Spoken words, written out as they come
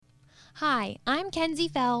Hi, I'm Kenzie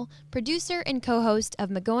Fell, producer and co-host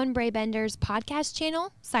of McGowan Braybender's podcast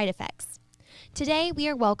channel, Side Effects. Today, we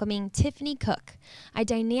are welcoming Tiffany Cook, a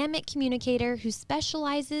dynamic communicator who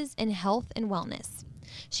specializes in health and wellness.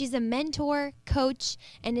 She's a mentor, coach,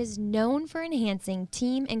 and is known for enhancing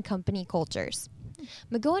team and company cultures.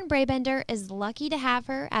 McGowan Braybender is lucky to have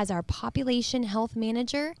her as our population health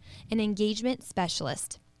manager and engagement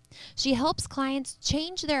specialist. She helps clients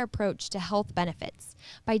change their approach to health benefits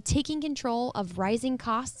by taking control of rising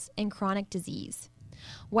costs and chronic disease.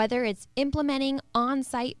 Whether it's implementing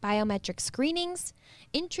on-site biometric screenings,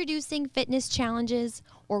 introducing fitness challenges,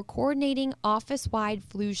 or coordinating office-wide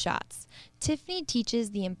flu shots, Tiffany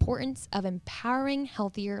teaches the importance of empowering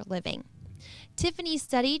healthier living. Tiffany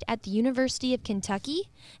studied at the University of Kentucky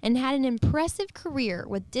and had an impressive career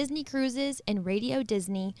with Disney Cruises and Radio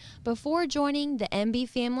Disney before joining the MB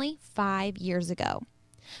family 5 years ago.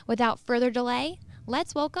 Without further delay,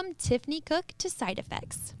 let's welcome Tiffany Cook to Side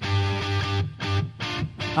Effects.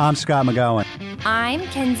 I'm Scott McGowan. I'm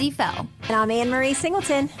Kenzie Fell. And I'm Anne-Marie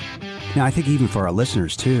Singleton. Now, I think even for our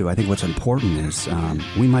listeners, too, I think what's important is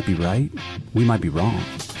we might be right, we might be wrong.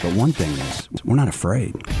 But one thing is, we're not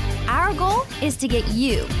afraid. Our goal is to get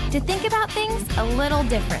you to think about things a little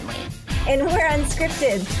differently. And we're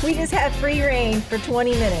unscripted. We just have free reign for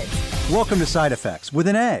 20 minutes. Welcome to Side Effects with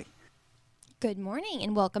an A. Good morning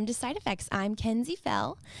and welcome to Side Effects. I'm Kenzie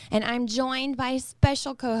Fell, and I'm joined by a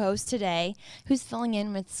special co-host today who's filling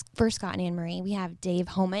in for Scott and Anne-Marie. We have Dave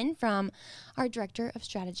Homan from our Director of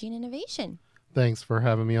Strategy and Innovation. Thanks for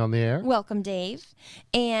having me on the air. Welcome, Dave.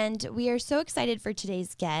 And we are so excited for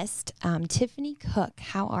today's guest, Tiffany Cook.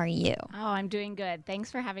 How are you? Oh, I'm doing good. Thanks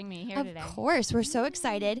for having me here today. Of course. We're so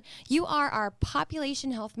excited. You are our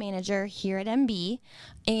Population Health Manager here at MB.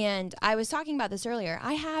 And I was talking about this earlier.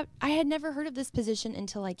 I had never heard of this position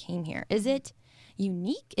until I came here. Is it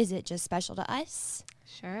unique? Is it just special to us?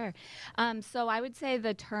 Sure. So I would say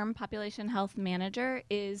the term population health manager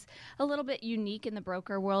is a little bit unique in the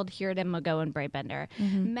broker world here at McGowan Braybender.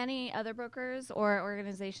 Mm-hmm. Many other brokers or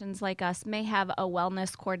organizations like us may have a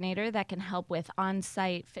wellness coordinator that can help with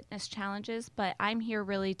on-site fitness challenges, but I'm here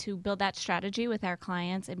really to build that strategy with our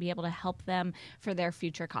clients and be able to help them for their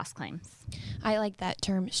future cost claims. I like that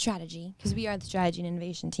term, strategy, because we are the strategy and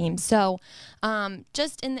innovation team. So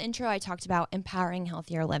just in the intro, I talked about empowering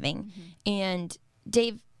healthier living. Mm-hmm. And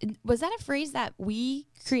Dave, was that a phrase that we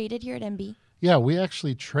created here at MB? Yeah, we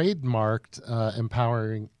actually trademarked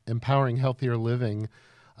empowering healthier living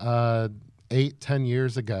 8-10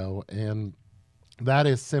 years ago, and that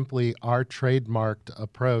is simply our trademarked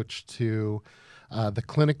approach to the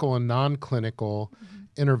clinical and non-clinical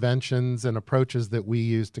interventions and approaches that we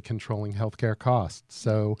use to controlling healthcare costs.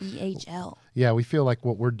 So EHL. Yeah, we feel like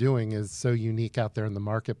what we're doing is so unique out there in the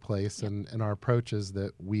marketplace, and our approaches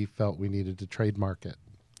that we felt we needed to trademark it.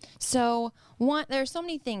 So there are so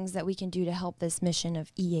many things that we can do to help this mission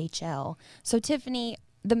of EHL. So Tiffany,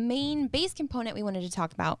 the main base component we wanted to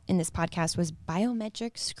talk about in this podcast was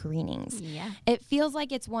biometric screenings. Yeah. It feels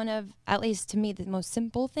like it's one of, at least to me, the most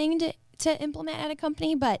simple thing to implement at a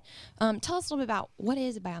company, but tell us a little bit about what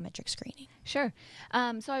is a biometric screening. Sure.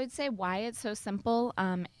 So I would say why it's so simple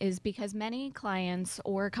is because many clients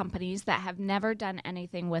or companies that have never done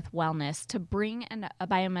anything with wellness, to bring a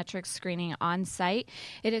biometric screening on site,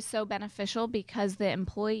 it is so beneficial because the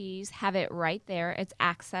employees have it right there. It's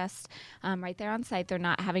accessed right there on site. They're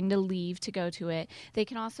not having to leave to go to it. They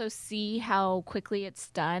can also see how quickly it's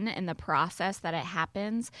done and the process that it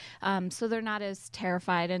happens. So they're not as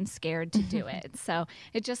terrified and scared to do it. So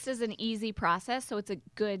it just is an easy process. So it's a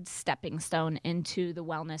good stepping stone into the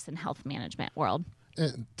wellness and health management world.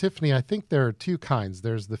 Tiffany, I think there are two kinds.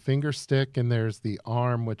 There's the finger stick and there's the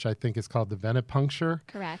arm, which I think is called the venipuncture.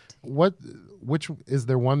 Correct. Which is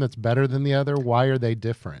there one that's better than the other? Why are they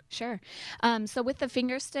different? Sure. So with the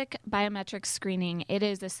finger stick biometric screening, it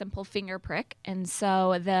is a simple finger prick. And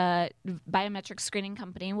so the biometric screening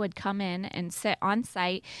company would come in and sit on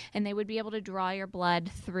site, and they would be able to draw your blood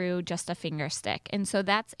through just a finger stick. And so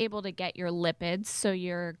that's able to get your lipids, so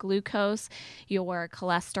your glucose, your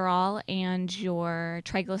cholesterol, and your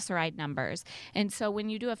triglyceride numbers. And so when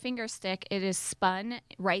you do a finger stick, it is spun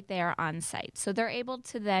right there on site. So they're able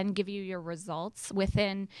to then give you your results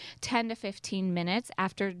within 10 to 15 minutes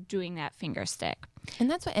after doing that finger stick. And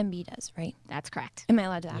that's what MB does, right? That's correct. Am I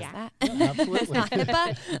allowed to ask Yeah. that? Absolutely. It's not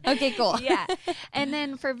HIPAA? Okay, cool. Yeah. And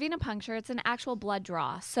then for venipuncture, it's an actual blood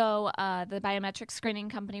draw. So the biometric screening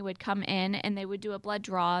company would come in and they would do a blood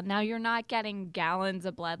draw. Now, you're not getting gallons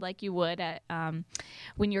of blood like you would at,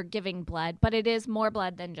 when you're giving blood, but it is more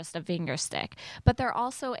blood than just a finger stick. But they're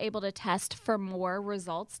also able to test for more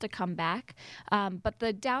results to come back. But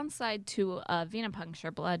the downside to a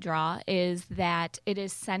venipuncture blood draw is that it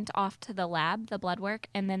is sent off to the lab, the blood work,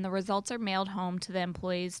 and then the results are mailed home to the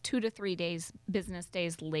employees 2 to 3 days, business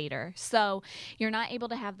days later. So you're not able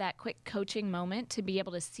to have that quick coaching moment to be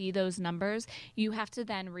able to see those numbers. You have to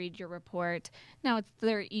then read your report. Now,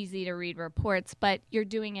 they're easy to read reports, but you're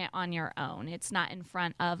doing it on your own. It's not in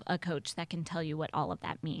front of a coach that can tell you what all of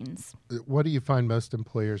that means. What do you find most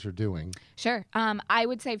employers are doing? Sure. I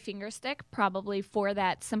would say finger stick, probably for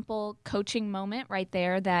that simple coaching moment right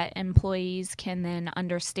there that employees can then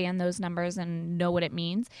understand those numbers and know what it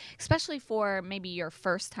means, especially for maybe your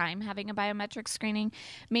first time having a biometric screening,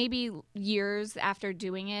 maybe years after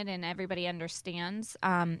doing it and everybody understands,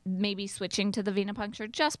 maybe switching to the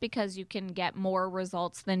venipuncture just because you can get more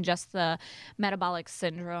results than just the metabolic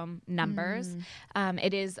syndrome numbers.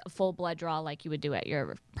 It is a full blood draw like you would do at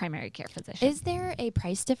your primary care physician. Is there a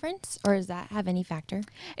price difference, or does that have any factor?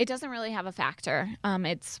 It doesn't really have a factor.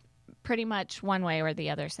 It's pretty much one way or the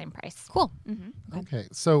other, same price. Cool. Okay,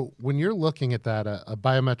 so when you're looking at that, a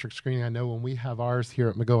biometric screening, I know when we have ours here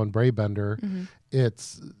at McGowan Brabender,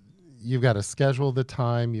 it's you've got to schedule the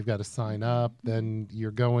time, you've got to sign up, then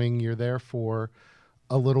you're there for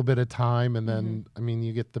a little bit of time, and then I mean,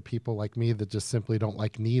 you get the people like me that just simply don't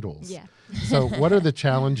like needles. Yeah. So what are the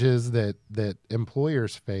challenges that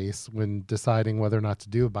employers face when deciding whether or not to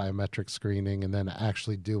do a biometric screening and then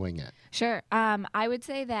actually doing it? Sure. I would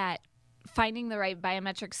say that finding the right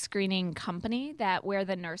biometric screening company where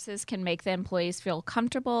the nurses can make the employees feel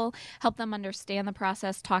comfortable, help them understand the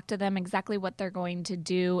process, talk to them exactly what they're going to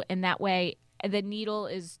do, and that way the needle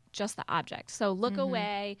is just the object. So look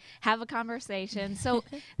away, have a conversation. So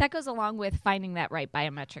that goes along with finding that right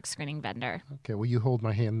biometric screening vendor. Okay, will you hold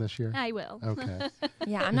my hand this year? I will. Okay.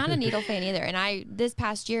 Yeah, I'm not a needle fan either. And this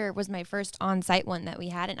past year was my first on-site one that we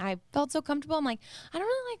had, and I felt so comfortable. I'm like, I don't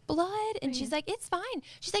really like blood. And she's like, it's fine.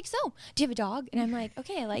 She's like, so, do you have a dog? And I'm like,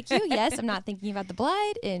 okay, I like you. Yes, I'm not thinking about the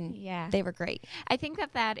blood. And Yeah. they were great. I think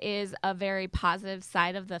that is a very positive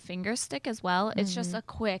side of the finger stick as well. It's just a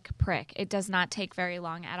quick prick. It does not take very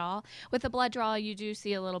long at all. With the blood draw, you do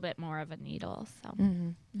see a little bit more of a needle. So.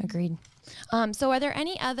 Agreed. So are there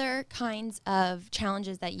any other kinds of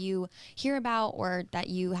challenges that you hear about or that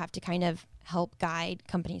you have to kind of help guide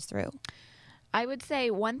companies through? I would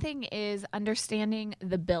say one thing is understanding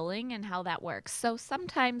the billing and how that works. So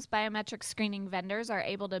sometimes biometric screening vendors are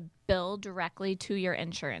able to bill directly to your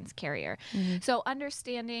insurance carrier. So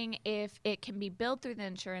understanding if it can be billed through the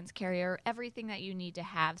insurance carrier, everything that you need to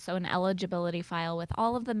have. So an eligibility file with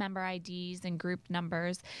all of the member IDs and group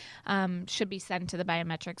numbers should be sent to the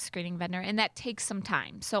biometric screening vendor. And that takes some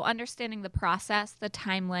time. So understanding the process, the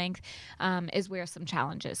time length is where some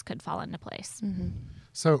challenges could fall into place.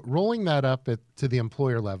 So rolling that up to the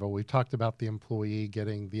employer level, we talked about the employee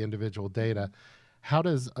getting the individual data. How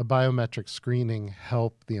does a biometric screening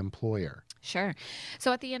help the employer? Sure.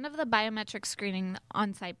 So at the end of the biometric screening,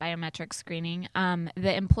 on-site biometric screening,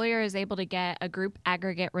 the employer is able to get a group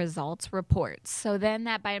aggregate results report. So then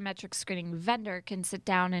that biometric screening vendor can sit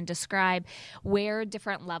down and describe where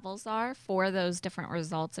different levels are for those different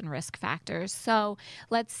results and risk factors. So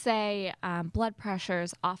let's say blood pressure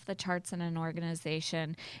is off the charts in an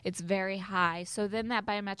organization. It's very high. So then that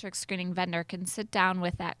biometric screening vendor can sit down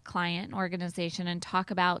with that client organization and talk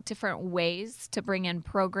about different ways to bring in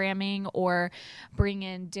programming or bring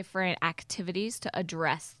in different activities to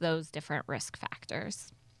address those different risk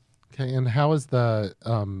factors. Okay, and how is the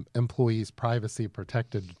employee's privacy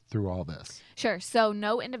protected through all this? Sure. So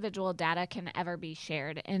no individual data can ever be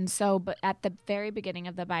shared. And so but at the very beginning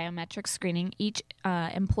of the biometric screening, each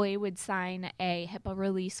employee would sign a HIPAA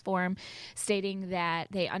release form stating that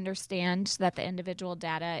they understand that the individual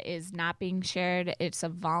data is not being shared. It's a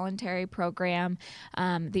voluntary program.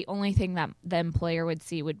 The only thing that the employer would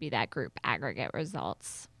see would be that group aggregate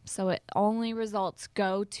results. So only results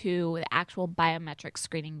go to the actual biometric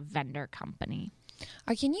screening vendor company.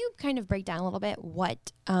 Can you kind of break down a little bit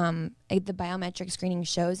what the biometric screening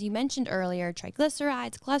shows? You mentioned earlier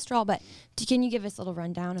triglycerides, cholesterol, but can you give us a little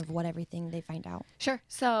rundown of what everything they find out? Sure.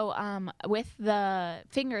 So with the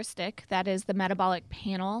finger stick, that is the metabolic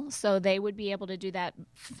panel. So they would be able to do that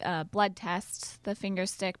blood test, the finger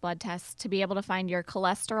stick blood test, to be able to find your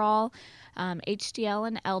cholesterol, HDL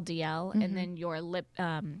and LDL, and then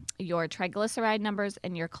your triglyceride numbers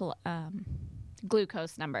and your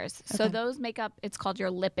glucose numbers. So those make up, it's called your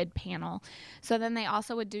lipid panel. So then they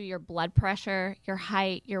also would do your blood pressure, your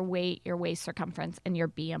height, your weight, your waist circumference, and your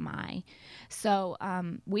BMI. So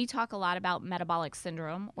we talk a lot about metabolic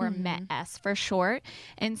syndrome, or MET-S for short.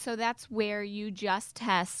 And so that's where you just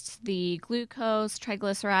test the glucose,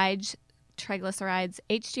 triglycerides,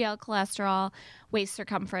 HDL cholesterol, waist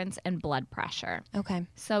circumference, and blood pressure. Okay.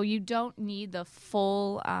 So you don't need the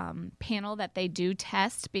full panel that they do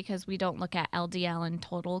test, because we don't look at LDL and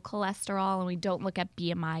total cholesterol, and we don't look at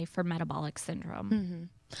BMI for metabolic syndrome.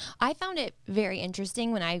 I found it very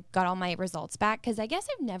interesting when I got all my results back, because I guess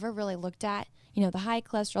I've never really looked at, the high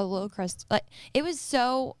cholesterol, low cholesterol. Like, it was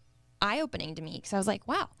so eye-opening to me, because I was like,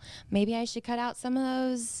 wow, maybe I should cut out some of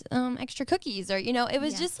those extra cookies, or it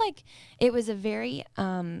was just like, it was a very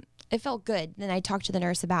it felt good. Then I talked to the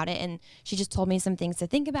nurse about it, and she just told me some things to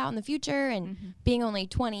think about in the future. And being only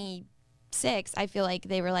 26, I feel like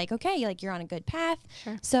they were like, okay, like, you're on a good path.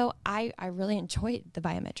 Sure. So I really enjoyed the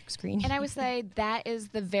biometric screening. And I would say that is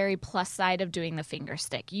the very plus side of doing the finger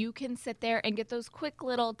stick. You can sit there and get those quick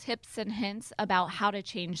little tips and hints about how to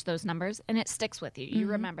change those numbers, and it sticks with you. You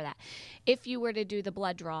remember that. If you were to do the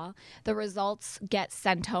blood draw, the results get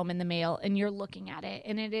sent home in the mail, and you're looking at it,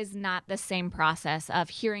 and it is not the same process of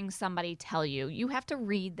hearing somebody tell you. You have to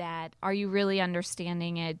read that. Are you really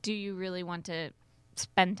understanding it? Do you really want to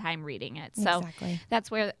spend time reading it? So that's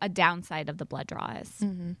where a downside of the blood draw is.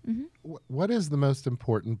 What is the most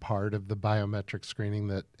important part of the biometric screening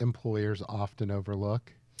that employers often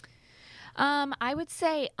overlook? I would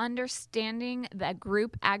say understanding the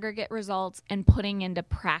group aggregate results and putting into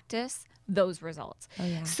practice those results.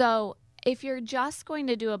 So if you're just going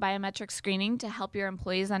to do a biometric screening to help your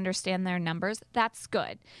employees understand their numbers, that's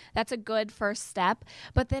good. That's a good first step.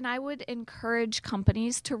 But then I would encourage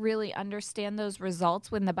companies to really understand those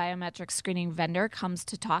results when the biometric screening vendor comes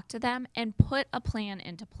to talk to them, and put a plan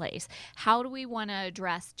into place. How do we want to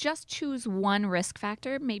address, just choose one risk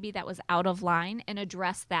factor, maybe that was out of line, and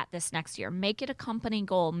address that this next year. Make it a company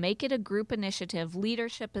goal. Make it a group initiative.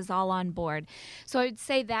 Leadership is all on board. So I would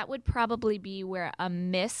say that would probably be where a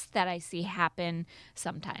miss that I see happen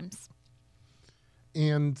sometimes.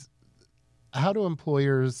 And how do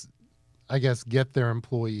employers, I guess, get their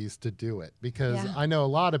employees to do it? Because I know a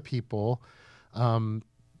lot of people,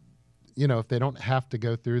 if they don't have to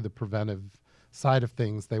go through the preventive side of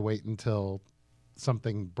things, they wait until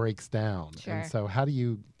something breaks down. And so how do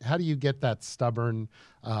you get that stubborn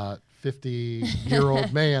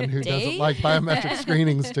 50-year-old man who doesn't like biometric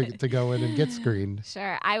screenings to go in and get screened?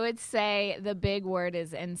 Sure. I would say the big word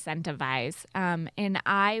is incentivize. And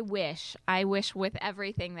I wish with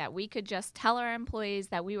everything that we could just tell our employees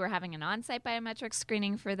that we were having an on-site biometric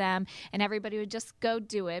screening for them, and everybody would just go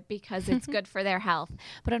do it because it's good for their health.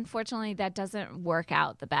 But unfortunately, that doesn't work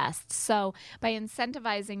out the best. So by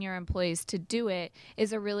incentivizing your employees to do it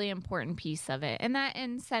is a really important piece of it. And that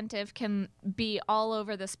incentive can be all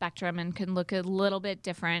over the spectrum and can look a little bit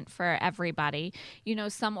different for everybody.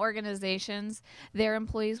 Some organizations, their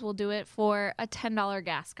employees will do it for a $10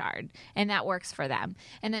 gas card, and that works for them.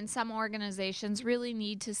 And then some organizations really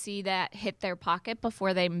need to see that hit their pocket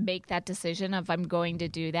before they make that decision of, I'm going to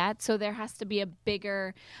do that. So there has to be a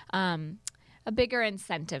bigger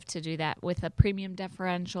incentive to do that with a premium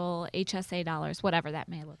differential, HSA dollars, whatever that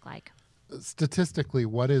may look like. Statistically,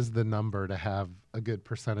 what is the number to have a good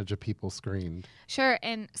percentage of people screened? Sure.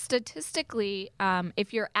 And statistically,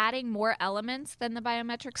 if you're adding more elements than the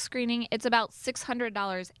biometric screening, it's about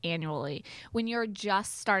 $600 annually. When you're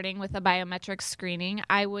just starting with a biometric screening,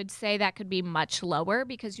 I would say that could be much lower,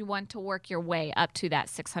 because you want to work your way up to that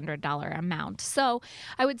 $600 amount. So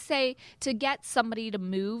I would say to get somebody to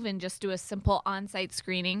move and just do a simple on-site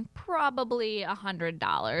screening, probably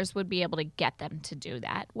 $100 would be able to get them to do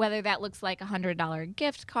that. Whether that looks like a $100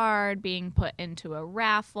 gift card being put into a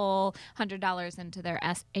raffle, $100 into their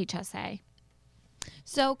HSA.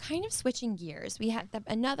 So kind of switching gears, we have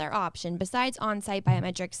another option. Besides on-site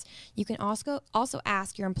biometrics, you can also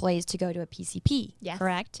ask your employees to go to a PCP,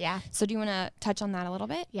 correct? Yeah. So do you want to touch on that a little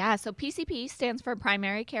bit? Yeah, so PCP stands for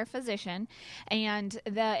primary care physician, and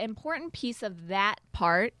the important piece of that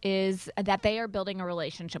part is that they are building a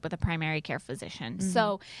relationship with a primary care physician.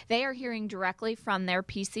 So they are hearing directly from their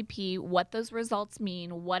PCP what those results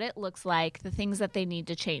mean, what it looks like, the things that they need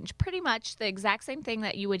to change. Pretty much the exact same thing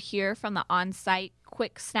that you would hear from the on-site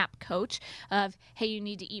quick snap coach of, hey, you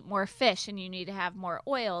need to eat more fish and you need to have more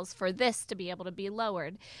oils for this to be able to be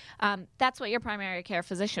lowered. That's what your primary care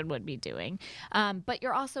physician would be doing. But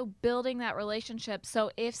you're also building that relationship. So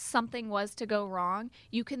if something was to go wrong,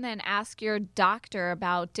 you can then ask your doctor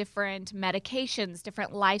about different medications,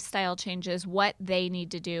 different lifestyle changes, what they need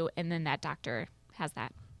to do. And then that doctor has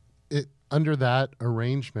that. Under that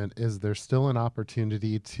arrangement, is there still an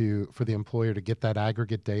opportunity for the employer to get that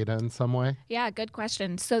aggregate data in some way? Yeah, good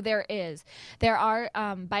question. So there is. There are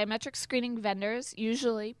biometric screening vendors,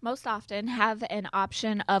 usually, most often, have an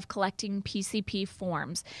option of collecting PCP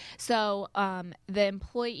forms. So the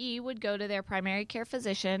employee would go to their primary care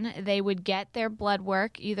physician. They would get their blood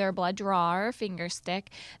work, either a blood draw or a finger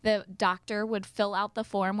stick. The doctor would fill out the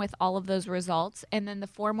form with all of those results, and then the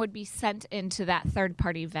form would be sent into that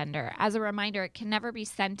third-party vendor. As a reminder, it can never be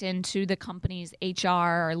sent into the company's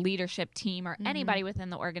HR or leadership team or anybody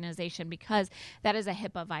within the organization because that is a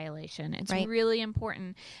HIPAA violation. It's really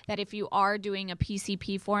important that if you are doing a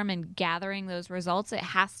PCP form and gathering those results, it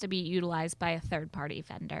has to be utilized by a third-party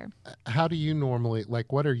vendor. How do you normally,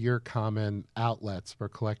 what are your common outlets for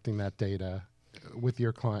collecting that data with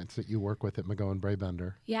your clients that you work with at McGowan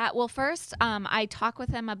Brabender? Yeah, well, first, I talk with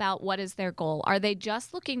them about what is their goal. Are they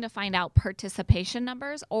just looking to find out participation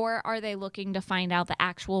numbers, or are they looking to find out the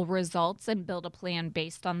actual results and build a plan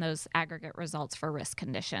based on those aggregate results for risk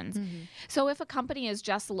conditions? So if a company is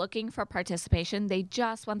just looking for participation, they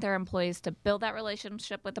just want their employees to build that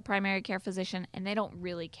relationship with the primary care physician, and they don't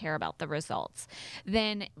really care about the results.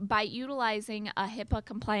 Then by utilizing a HIPAA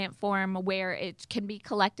compliant form where it can be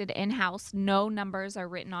collected in-house, no numbers are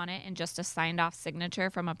written on it, and just a signed off signature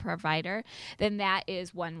from a provider, then that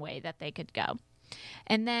is one way that they could go.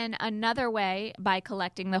 And then another way, by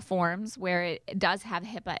collecting the forms where it does have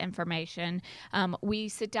HIPAA information, we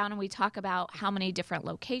sit down and we talk about how many different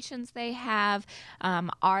locations they have.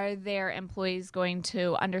 Are their employees going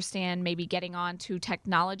to understand maybe getting on to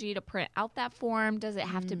technology to print out that form? Does it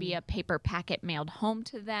have to be a paper packet mailed home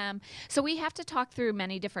to them? So we have to talk through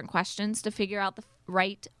many different questions to figure out the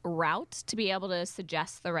right route to be able to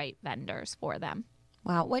suggest the right vendors for them.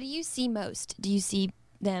 Wow. What do you see most? Do you see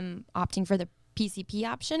them opting for the PCP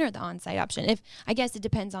option or the on-site option? I guess it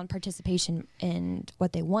depends on participation and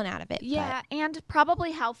what they want out of it. Yeah, and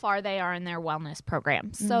probably how far they are in their wellness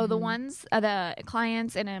program. So the ones, the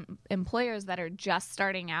clients and employers that are just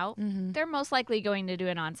starting out, they're most likely going to do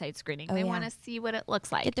an on-site screening. They want to see what it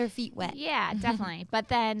looks like. Get their feet wet. Yeah, definitely. But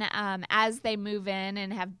then as they move in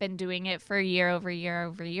and have been doing it for year over year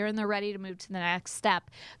over year, and they're ready to move to the next step,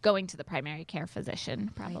 going to the primary care physician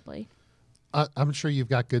probably. I'm sure you've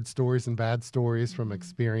got good stories and bad stories from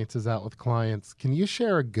experiences out with clients. Can you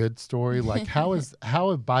share a good story? Like how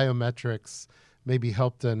have biometrics maybe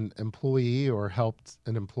helped an employee or helped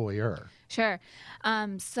an employer? Sure.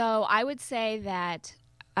 So I would say that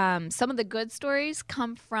some of the good stories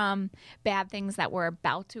come from bad things that were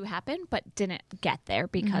about to happen but didn't get there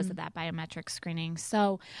because of that biometric screening.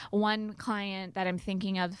 So one client that I'm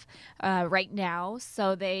thinking of right now,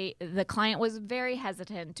 so the client was very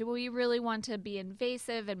hesitant. Do we really want to be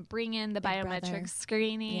invasive and bring in the biometric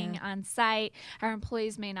screening on site? Our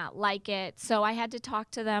employees may not like it. So I had to talk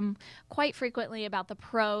to them quite frequently about the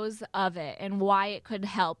pros of it and why it could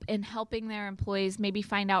help in helping their employees maybe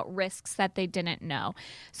find out risks that they didn't know.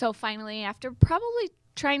 So finally, after probably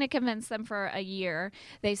trying to convince them for a year,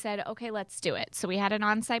 they said, okay, let's do it. So we had an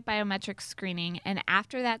on-site biometric screening, and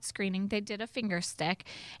after that screening, they did a finger stick.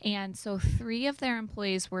 And so 3 of their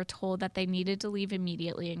employees were told that they needed to leave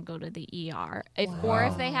immediately and go to the ER. Or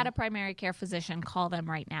if they had a primary care physician, call them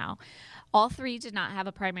right now. All 3 did not have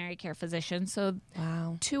a primary care physician, so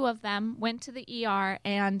 2 of them went to the ER,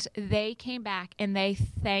 and they came back and they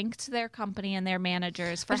thanked their company and their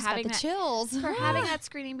managers for having that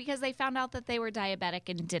screening, because they found out that they were diabetic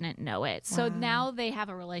and didn't know it. So now they have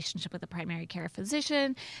a relationship with a primary care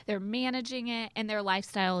physician. They're managing it, and their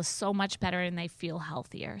lifestyle is so much better, and they feel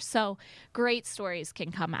healthier. So great stories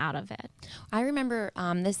can come out of it. I remember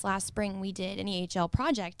this last spring we did an EHL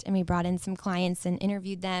project, and we brought in some clients and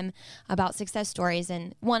interviewed them about success stories.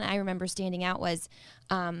 And one I remember standing out was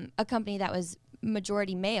a company that was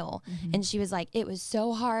majority male, and she was like, it was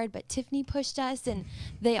so hard, but Tiffany pushed us, and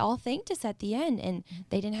they all thanked us at the end, and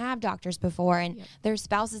they didn't have doctors before, and their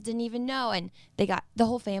spouses didn't even know, and they got the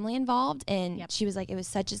whole family involved, and she was like, it was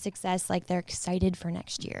such a success, like they're excited for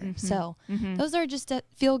next year. So those are just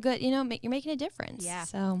feel good, you're making a difference. Yeah,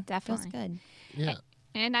 so definitely. feels good. Yeah.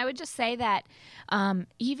 And I would just say that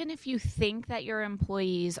even if you think that your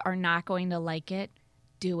employees are not going to like it,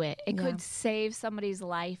 do it. It could save somebody's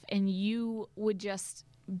life, and you would just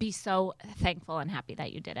be so thankful and happy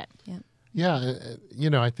that you did it. Yeah.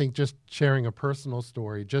 Yeah, I think just sharing a personal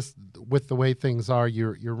story, just with the way things are,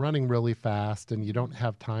 you're running really fast and you don't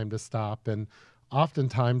have time to stop. And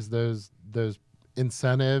oftentimes those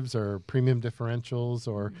incentives or premium differentials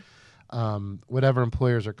or whatever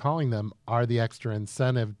employers are calling them are the extra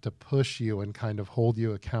incentive to push you and kind of hold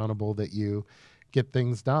you accountable that you get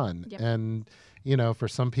things done. Yep. And for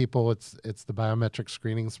some people it's the biometric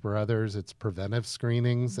screenings. For others it's preventive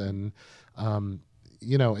screenings. And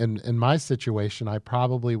in my situation, I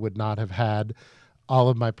probably would not have had all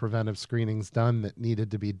of my preventive screenings done that needed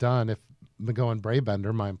to be done if McGowan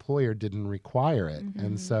Brabender, my employer, didn't require it.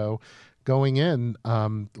 And so going in,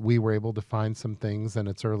 we were able to find some things in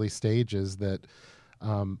its early stages that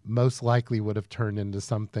most likely would have turned into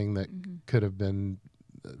something that could have been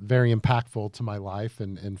very impactful to my life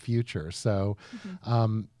and future. So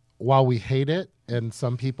while we hate it, and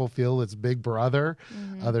some people feel it's big brother,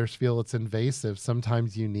 others feel it's invasive,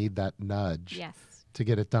 sometimes you need that nudge to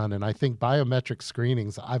get it done. And I think biometric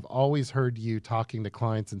screenings, I've always heard you talking to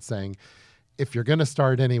clients and saying, if you're going to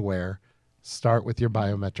start anywhere, start with your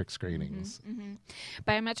biometric screenings.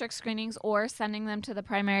 Biometric screenings or sending them to the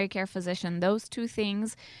primary care physician. Those two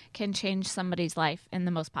things can change somebody's life in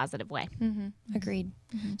the most positive way. Agreed.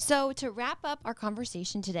 So to wrap up our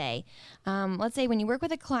conversation today, let's say when you work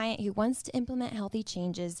with a client who wants to implement healthy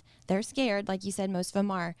changes, they're scared, like you said, most of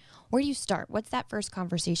them are. Where do you start? What's that first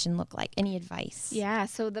conversation look like? Any advice? Yeah,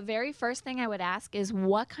 so the very first thing I would ask is,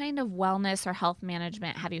 what kind of wellness or health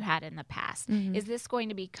management have you had in the past? Is this going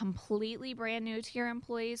to be completely brand new to your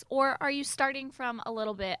employees, or are you starting from a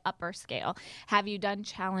little bit upper scale? Have you done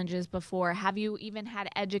challenges before? Have you even had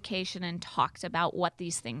education and talked about what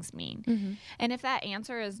these things mean? And if that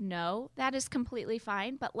answer is no, that is completely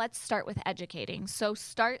fine, but let's start with educating. So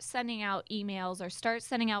start sending out emails or start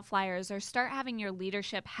sending out flyers or start having your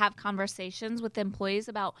leadership have conversations with employees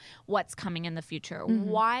about what's coming in the future.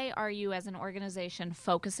 Why are you as an organization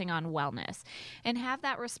focusing on wellness? And have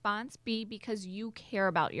that response be because you care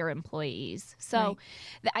about your employees. So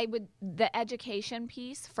the education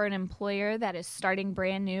piece for an employer that is starting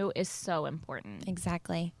brand new is so important.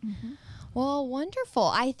 Exactly. Well, wonderful.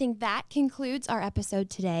 I think that concludes our episode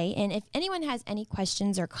today. And if anyone has any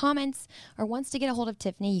questions or comments or wants to get a hold of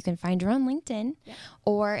Tiffany, you can find her on LinkedIn.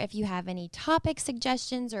 Or if you have any topic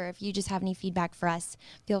suggestions or if you just have any feedback for us,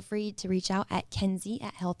 feel free to reach out at Kenzie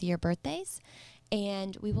at Healthier Birthdays.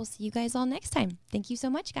 And we will see you guys all next time. Thank you so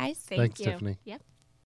much, guys. Thanks, Tiffany. Yep.